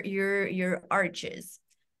all your arches.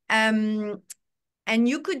 And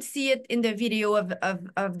you could see it in the video of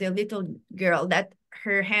the little girl that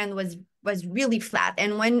her hand was really flat.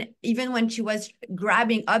 And even when she was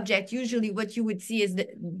grabbing object, usually what you would see is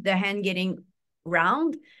the hand getting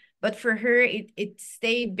round, but for her it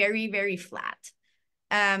stayed very, very flat.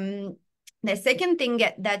 The second thing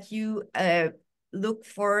that you look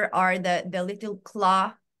for are the little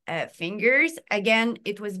claw fingers. Again,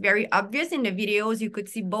 it was very obvious in the videos. You could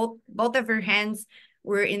see both of her hands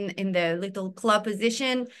were in the little claw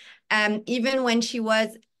position. Even when she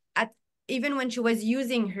was even when she was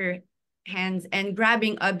using her hands and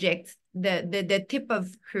grabbing objects, the tip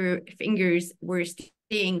of her fingers were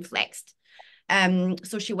staying flexed.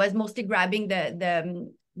 So she was mostly grabbing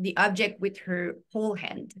the object with her whole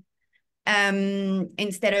hand,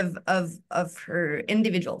 instead of her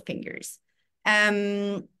individual fingers.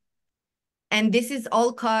 And this is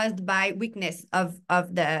all caused by weakness of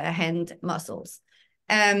the hand muscles.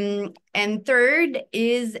 And third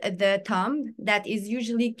is the thumb that is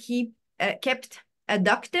usually kept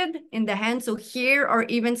adducted in the hand, so here or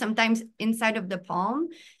even sometimes inside of the palm.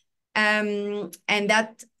 And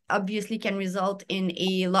that obviously can result in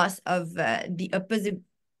a loss of the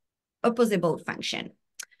opposable function.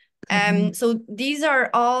 So these are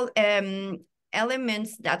all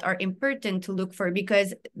elements that are important to look for,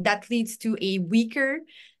 because that leads to a weaker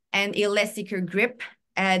and a less secure grip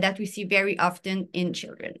that we see very often in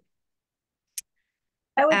children.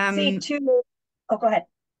 I would say too. Oh, go ahead.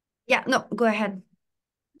 Yeah, no, go ahead.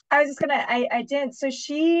 I was just gonna. I didn't. So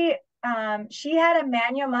she had a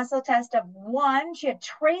manual muscle test of 1. She had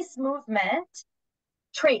trace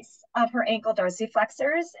of her ankle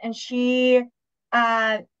dorsiflexors, and she,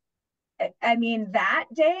 I mean, that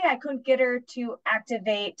day I couldn't get her to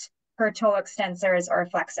activate her toe extensors or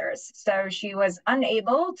flexors, so she was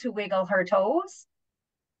unable to wiggle her toes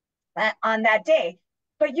on that day.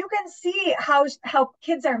 But you can see how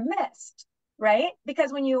kids are missed, right?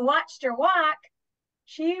 Because when you watched her walk,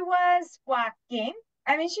 she was walking.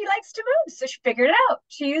 I mean, she likes to move, so she figured it out.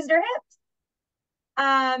 She used her hips.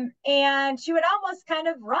 And she would almost kind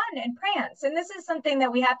of run and prance. And this is something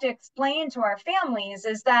that we have to explain to our families,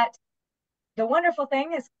 is that the wonderful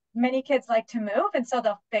thing is many kids like to move, and so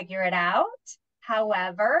they'll figure it out.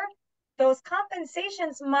 However, those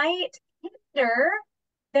compensations might hinder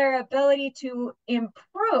their ability to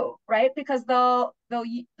improve, right? Because they'll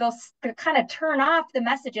kind of turn off the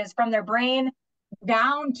messages from their brain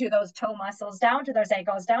down to those toe muscles, down to those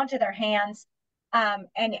ankles, down to their hands.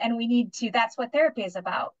 And we need to, that's what therapy is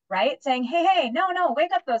about, right? Saying, hey, no,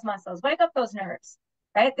 wake up those muscles, wake up those nerves,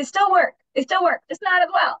 right? They still work, just not as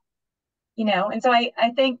well, you know? And so I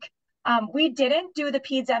think we didn't do the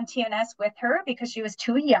PEDS MTNS with her because she was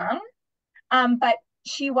too young, but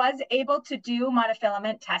she was able to do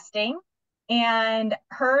monofilament testing, and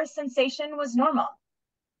her sensation was normal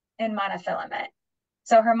in monofilament.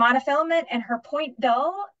 So her monofilament and her point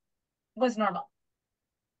dull was normal.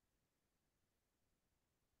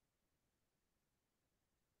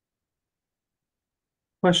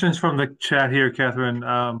 Questions from the chat here, Catherine.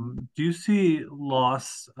 Do you see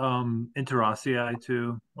loss interossei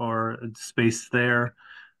too, or space there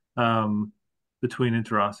between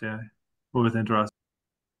interossei or with interossei?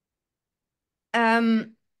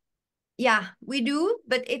 Yeah, we do,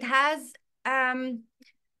 but it has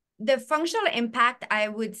the functional impact, I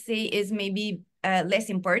would say, is maybe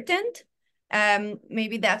less important.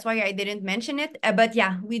 Maybe that's why I didn't mention it. But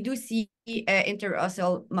yeah, we do see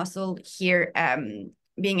interosseous muscle here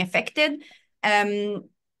being affected. And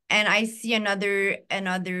I see another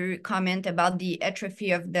comment about the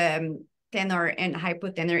atrophy of the tenor and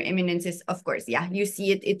hypotenor eminences. Of course, yeah, you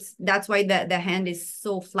see it. That's why the hand is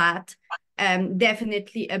so flat.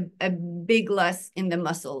 Definitely a big loss in the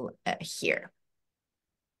muscle here.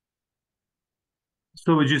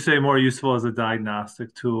 So would you say more useful as a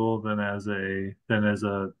diagnostic tool than as a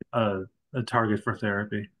target for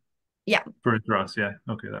therapy? Yeah. For interossei, yeah.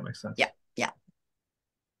 Okay, that makes sense. Yeah.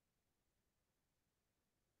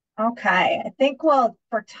 Okay, I think we'll,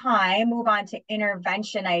 for time, move on to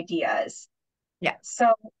intervention ideas. Yeah.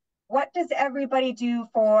 So what does everybody do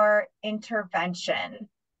for intervention?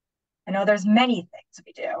 I know there's many things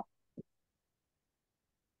we do.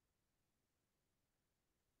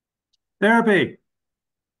 Therapy.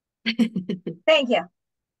 Thank you.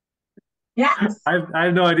 Yes. I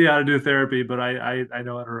have no idea how to do therapy, but I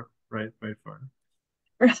know how to write for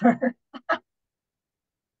it.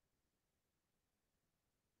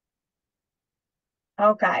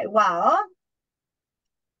 Okay, well,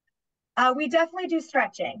 we definitely do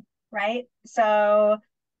stretching, right? So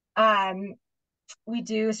we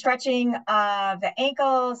do stretching of the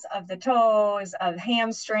ankles, of the toes, of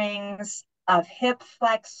hamstrings, of hip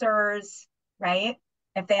flexors, right?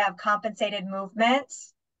 If they have compensated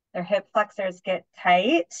movements, their hip flexors get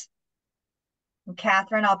tight. And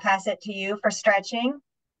Catherine, I'll pass it to you for stretching.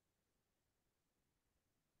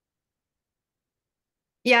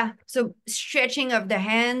 Yeah, so stretching of the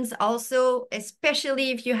hands also,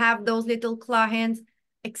 especially if you have those little claw hands,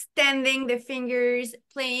 extending the fingers,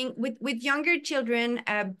 playing with younger children,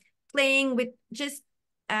 playing with just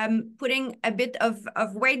putting a bit of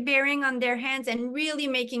weight bearing on their hands and really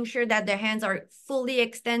making sure that their hands are fully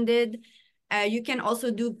extended. You can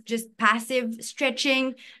also do just passive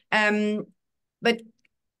stretching, but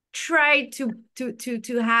try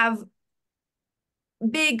to have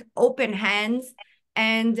big open hands,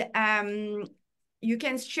 and you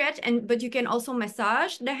can stretch, but you can also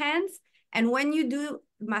massage the hands. And when you do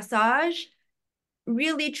massage,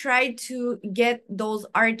 really try to get those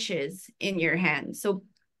arches in your hand. So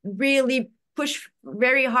really push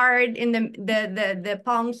very hard in the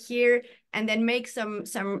palm here, and then make some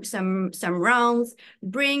rounds.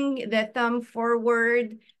 Bring the thumb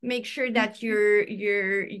forward. Make sure that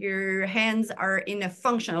your hands are in a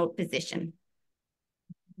functional position.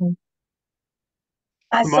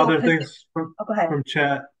 Some other things go ahead. from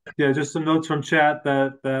chat. Yeah, just some notes from chat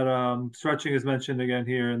that stretching is mentioned again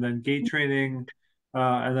here, and then gait training,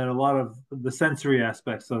 and then a lot of the sensory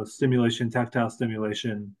aspects, so stimulation, tactile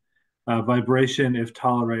stimulation, vibration if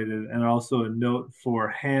tolerated, and also a note for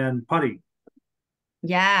hand putty.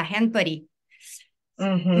 Yeah, hand putty.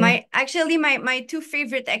 Mm-hmm. My two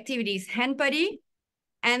favorite activities, hand putty,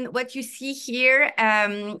 and what you see here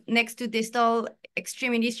next to distal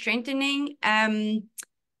extremity strengthening.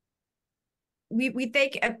 We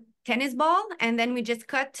take a tennis ball, and then we just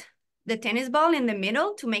cut the tennis ball in the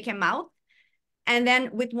middle to make a mouth. And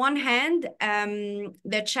then with one hand,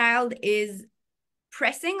 the child is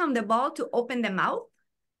pressing on the ball to open the mouth.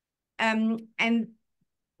 And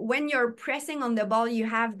when you're pressing on the ball, you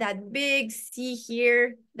have that big C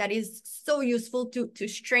here that is so useful to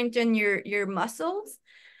strengthen your muscles.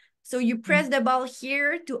 So you press the ball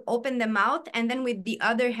here to open the mouth, and then with the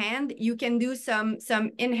other hand, you can do some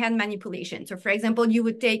in-hand manipulation. So for example, you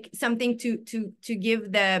would take something to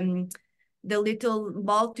give the little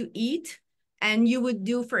ball to eat, and you would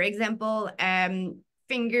do, for example,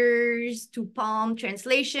 fingers to palm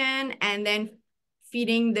translation, and then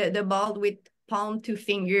feeding the ball with palm to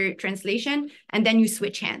finger translation, and then you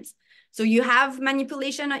switch hands. So you have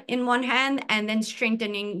manipulation in one hand and then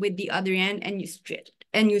strengthening with the other hand, and you stretch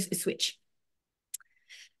and you switch.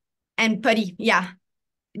 And putty, yeah.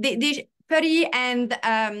 The putty and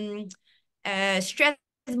stress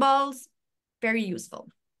balls, very useful.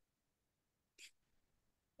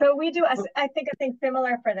 So we do, I think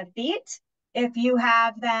similar for the feet. If you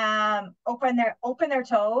have them open their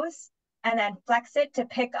toes and then flex it to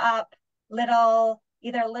pick up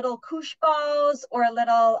either little koosh balls or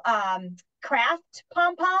little craft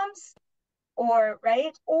pom-poms, or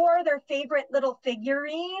their favorite little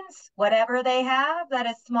figurines, whatever they have that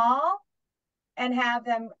is small, and have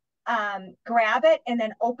them grab it and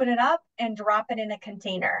then open it up and drop it in a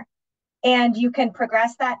container. And you can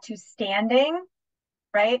progress that to standing,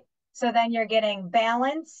 right? So then you're getting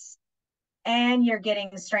balance and you're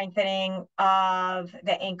getting strengthening of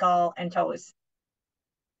the ankle and toes.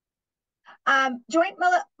 Joint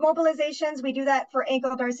mobilizations, we do that for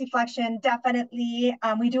ankle dorsiflexion, definitely.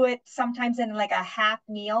 We do it sometimes in like a half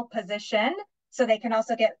kneel position, so they can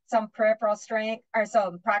also get some peripheral strength or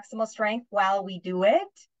some proximal strength while we do it.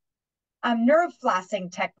 Nerve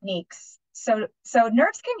flossing techniques. So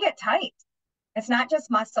nerves can get tight. It's not just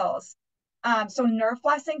muscles. So nerve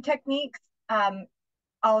flossing techniques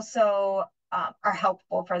also are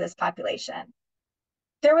helpful for this population.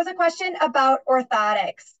 There was a question about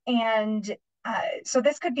orthotics, and so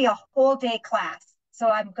this could be a whole day class. So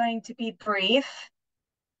I'm going to be brief.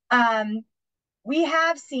 We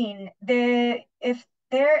have seen if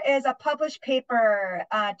there is a published paper,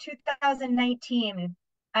 2019,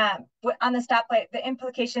 on the stoplight, the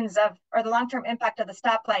implications of, or the long-term impact of the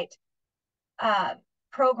stoplight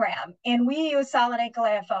program. And we use solid ankle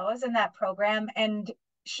AFOs in that program and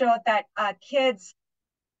showed that kids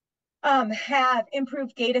have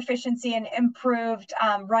improved gait efficiency and improved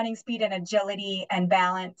running speed and agility and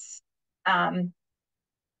balance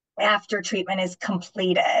after treatment is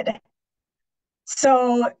completed.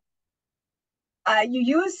 So you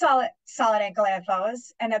use solid ankle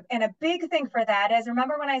AFOs, and a big thing for that is,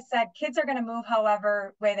 remember when I said kids are going to move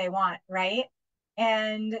however way they want, right?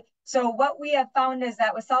 And so what we have found is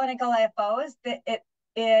that with solid ankle AFOs, that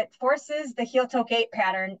it forces the heel-toe gait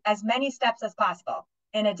pattern as many steps as possible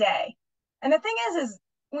in a day. And the thing is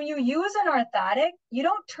when you use an orthotic, you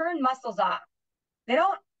don't turn muscles off. They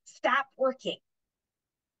don't stop working.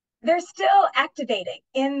 They're still activating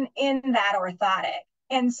in that orthotic.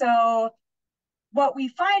 And so what we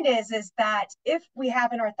find is that if we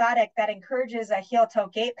have an orthotic that encourages a heel-toe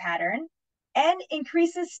gait pattern and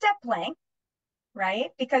increases step length, right?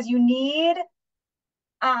 Because you need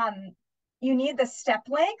the step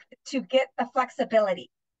length to get the flexibility,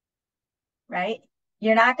 right?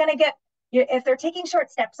 You're not going to get If they're taking short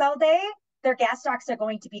steps all day, their gastrocs are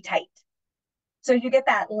going to be tight. So you get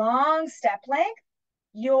that long step length,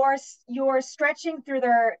 you're stretching through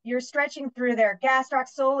their gastroc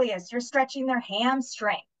soleus, you're stretching their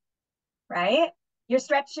hamstring, right? You're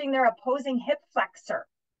stretching their opposing hip flexor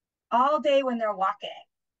all day when they're walking.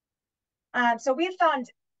 So we found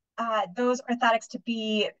those orthotics to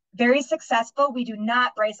be very successful. We do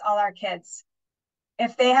not brace all our kids.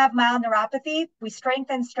 If they have mild neuropathy, we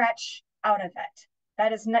strengthen stretch out of it.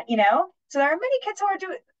 That is not, so there are many kids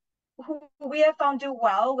who we have found do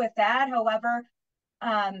well with that. However,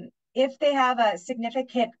 if they have a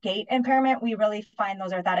significant gait impairment, we really find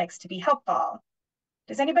those orthotics to be helpful.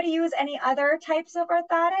 Does anybody use any other types of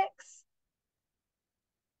orthotics?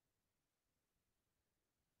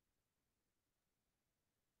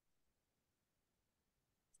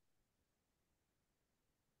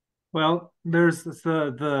 Well, there's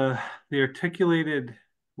the articulated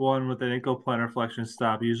one with an ankle plantar flexion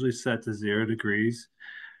stop, usually set to 0 degrees,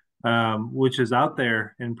 which is out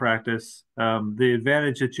there in practice. The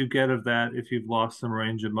advantage that you get of that if you've lost some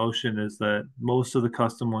range of motion is that most of the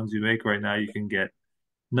custom ones you make right now, you can get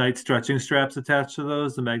night stretching straps attached to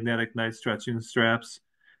those, the magnetic night stretching straps,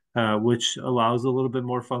 which allows a little bit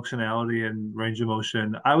more functionality and range of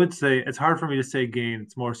motion. I would say it's hard for me to say gain.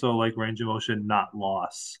 It's more so like range of motion, not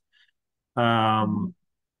loss.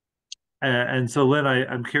 And so, Lynn,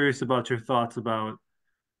 I'm curious about your thoughts about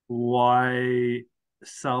why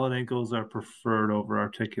solid ankles are preferred over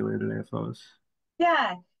articulated AFOs.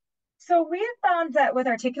 Yeah. So we have found that with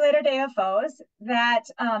articulated AFOs that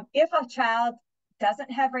if a child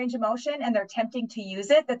doesn't have range of motion and they're attempting to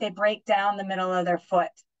use it, that they break down the middle of their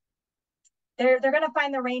foot. They're going to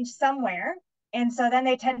find the range somewhere. And so then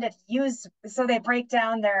they tend to so they break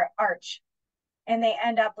down their arch and they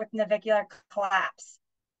end up with navicular collapse.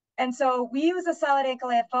 And so we use a solid ankle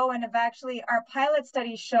AFO, and our pilot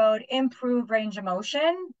study showed improved range of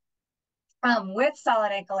motion with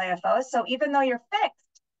solid ankle AFOs. So even though you're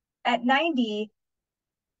fixed at 90,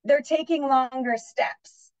 they're taking longer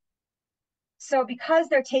steps. So because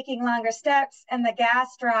they're taking longer steps and the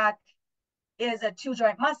gastroc is a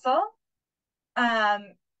 2-joint muscle,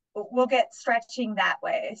 we'll get stretching that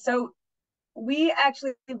way. So we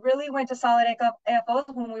actually really went to solid ankle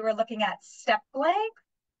AFOs when we were looking at step length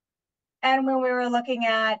and when we were looking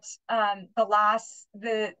at the loss.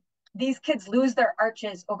 These kids lose their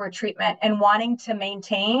arches over treatment and wanting to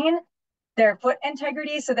maintain their foot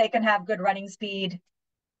integrity so they can have good running speed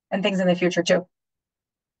and things in the future too.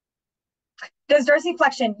 Does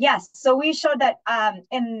dorsiflexion? Yes. So we showed that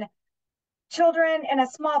in children in a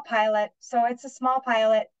small pilot. So it's a small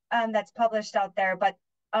pilot that's published out there, but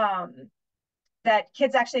that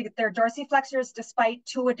kids actually, their dorsiflexors, despite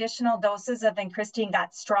 2 additional doses of vincristine,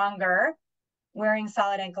 got stronger wearing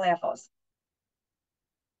solid ankle AFOs.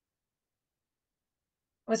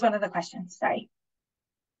 Was one of the questions, sorry.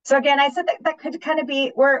 So again, I said that could kind of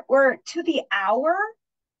be, we're to the hour.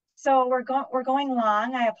 So we're going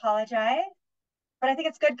long, I apologize. But I think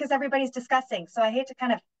it's good because everybody's discussing. So I hate to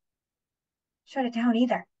kind of shut it down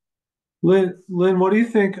either. Lynn, what do you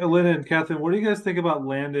think, Lynn and Catherine, what do you guys think about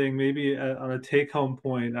landing maybe on a take-home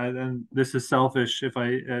point? And this is selfish if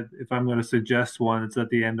I'm going to suggest one, it's at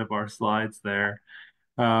the end of our slides there.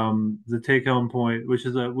 The take-home point, which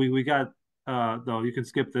is we got though you can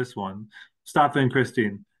skip this one. Stop and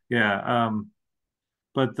Christine. Yeah.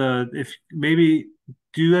 But if maybe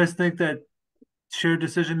do you guys think that shared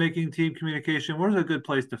decision-making, team communication, where's a good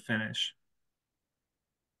place to finish?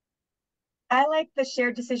 I like the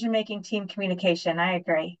shared decision-making, team communication. I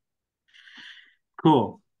agree.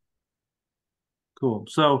 Cool.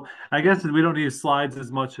 So I guess we don't need slides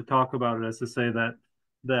as much to talk about it as to say that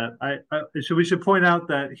we should point out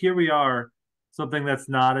that here we are, something that's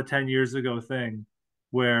not a 10 years ago thing,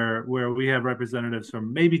 where we have representatives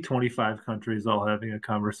from maybe 25 countries all having a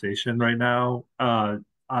conversation right now on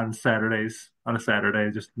a Saturday,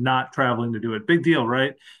 just not traveling to do it. Big deal,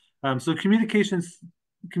 right? So communication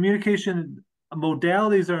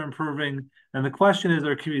modalities are improving, and the question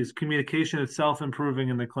is communication itself improving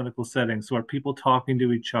in the clinical setting? So are people talking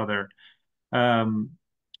to each other?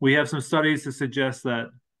 We have some studies to suggest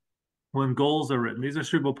that when goals are written, these are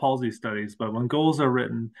cerebral palsy studies, but when goals are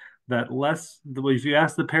written, if you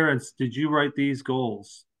ask the parents, did you write these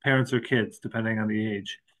goals, parents or kids, depending on the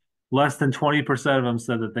age, less than 20% of them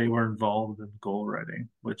said that they were involved in goal writing,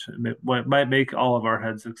 which might make all of our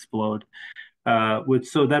heads explode.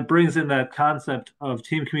 So that brings in that concept of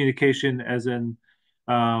team communication as in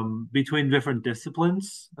between different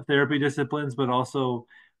disciplines, therapy disciplines, but also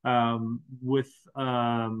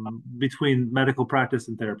between medical practice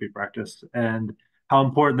and therapy practice, and how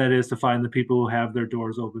important that is to find the people who have their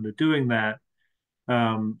doors open to doing that,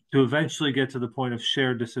 to eventually get to the point of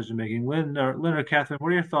shared decision making. Lynn or Catehrine, what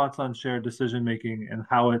are your thoughts on shared decision making and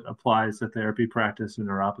how it applies to therapy practice in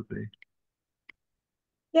neuropathy?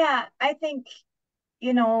 Yeah, I think,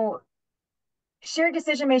 shared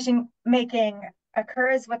decision making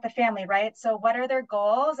occurs with the family, right? So what are their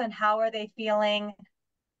goals and how are they feeling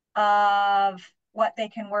of what they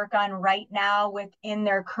can work on right now within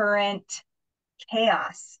their current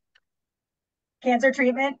chaos? Cancer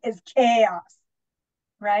treatment is chaos,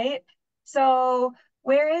 right? So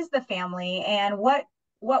where is the family and what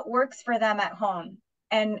works for them at home?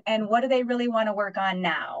 And what do they really want to work on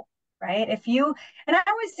now? Right? And I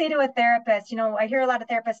always say to a therapist, I hear a lot of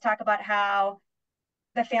therapists talk about how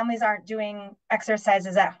the families aren't doing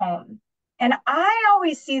exercises at home. And I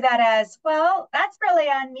always see that as, well, that's really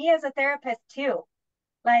on me as a therapist too.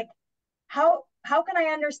 Like, how can I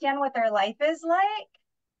understand what their life is like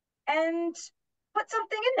and put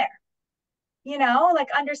something in there? Like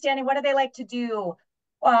understanding what do they like to do?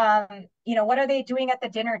 What are they doing at the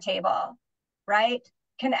dinner table? Right?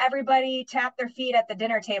 Can everybody tap their feet at the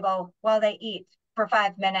dinner table while they eat for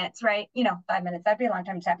 5 minutes, right? 5 minutes, that'd be a long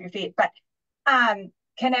time to tap your feet. But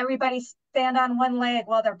can everybody stand on one leg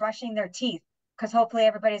while they're brushing their teeth? Because hopefully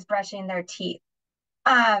everybody's brushing their teeth.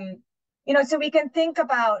 So we can think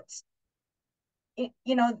about,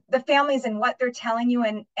 the families and what they're telling you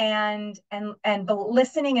and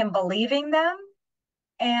listening and believing them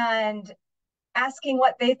and asking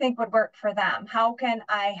what they think would work for them. How can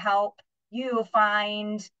I help you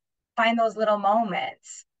find those little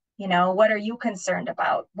moments? What are you concerned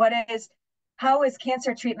about? How is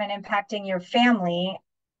cancer treatment impacting your family?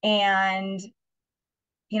 And,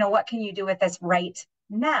 what can you do with this right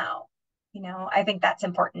now? I think that's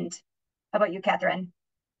important. How about you, Catehrine?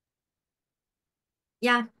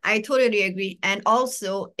 Yeah, I totally agree. And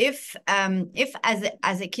also, if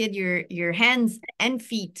as a kid your hands and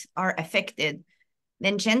feet are affected,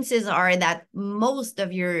 then chances are that most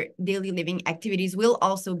of your daily living activities will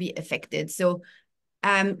also be affected. So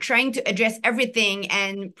trying to address everything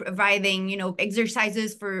and providing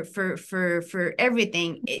exercises for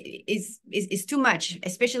everything is too much,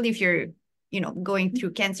 especially if you're going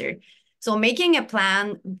through cancer. So making a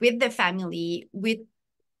plan with the family with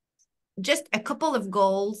just a couple of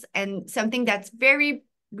goals and something that's very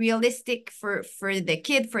realistic for the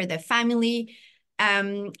kid, for the family,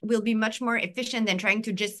 will be much more efficient than trying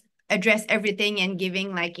to just address everything and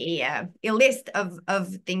giving like a list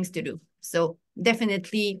of things to do. So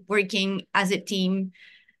definitely working as a team,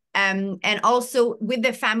 and also with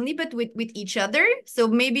the family, but with each other. So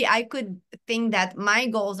maybe I could think that my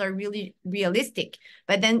goals are really realistic,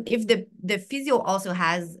 but then if the physio also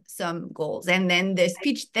has some goals and then the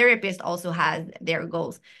speech therapist also has their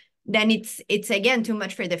goals, then it's again too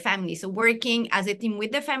much for the family. So working as a team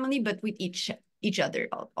with the family, but with each other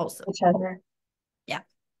also. Each other. Yeah.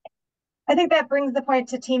 I think that brings the point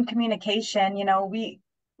to team communication.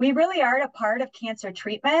 We really are a part of cancer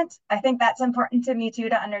treatment. I think that's important to me too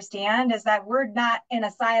to understand, is that we're not in a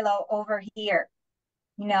silo over here,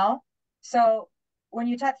 So when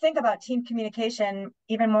you think about team communication,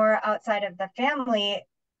 even more outside of the family,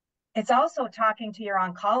 it's also talking to your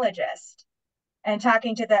oncologist and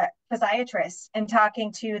talking to the physiatrist and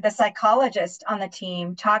talking to the psychologist on the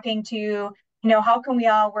team, talking to, how can we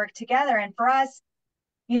all work together? And for us,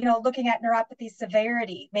 looking at neuropathy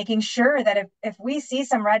severity, making sure that if we see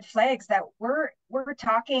some red flags, that we're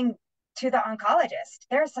talking to the oncologist.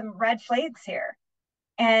 There are some red flags here.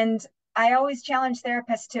 And I always challenge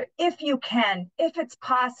therapists to, if you can, if it's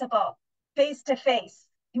possible, face-to-face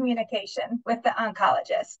communication with the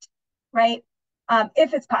oncologist, right?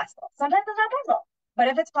 If it's possible. Sometimes it's not possible, but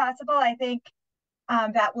if it's possible, I think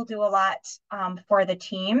that will do a lot for the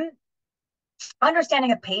team.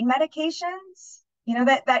 Understanding of pain medications,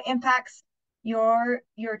 that impacts your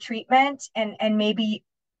treatment, and maybe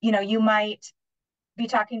you might be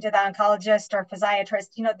talking to the oncologist or physiatrist.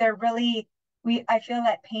 They're really, I feel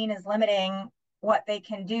that pain is limiting what they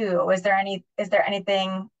can do. Is there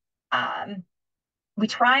anything? We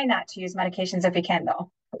try not to use medications if we can,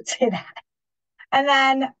 though. I would say that. And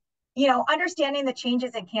then understanding the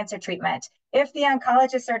changes in cancer treatment. If the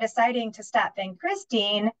oncologists are deciding to stop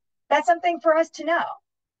vincristine, that's something for us to know.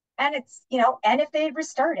 And it's, and if they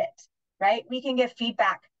restart it, right, we can give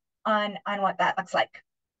feedback on what that looks like.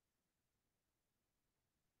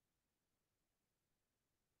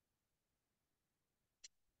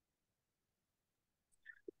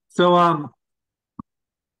 So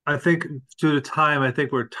I think due to time, I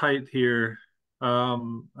think we're tight here,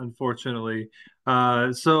 unfortunately.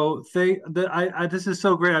 This is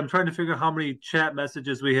so great. I'm trying to figure out how many chat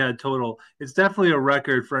messages we had total. It's definitely a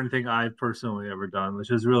record for anything I've personally ever done,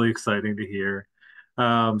 which is really exciting to hear.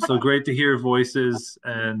 So great to hear voices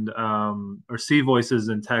and or see voices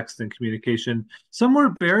in text and communication. Somewhere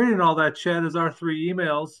buried in all that chat is our 3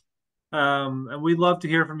 emails. And we'd love to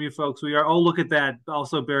hear from you folks. We are, oh, look at that,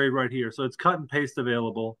 also buried right here. So it's cut and paste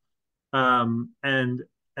available. Um, and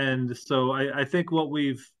and so I think what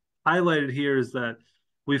we've highlighted here is that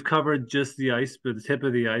we've covered just the iceberg, the tip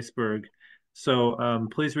of the iceberg. So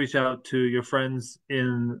please reach out to your friends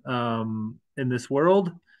in this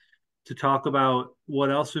world to talk about what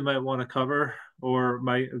else we might want to cover, or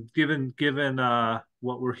given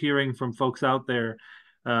what we're hearing from folks out there.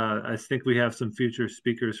 I think we have some future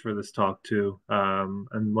speakers for this talk too.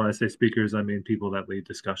 And when I say speakers, I mean people that lead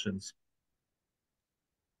discussions.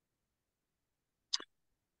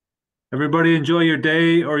 Everybody enjoy your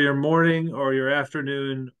day or your morning or your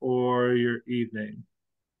afternoon or your evening.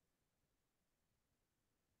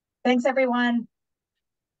 Thanks, everyone.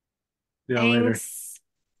 See you later.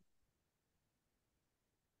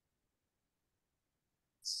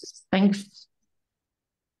 Thanks.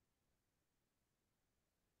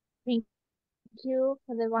 Thank you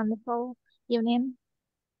for the wonderful evening.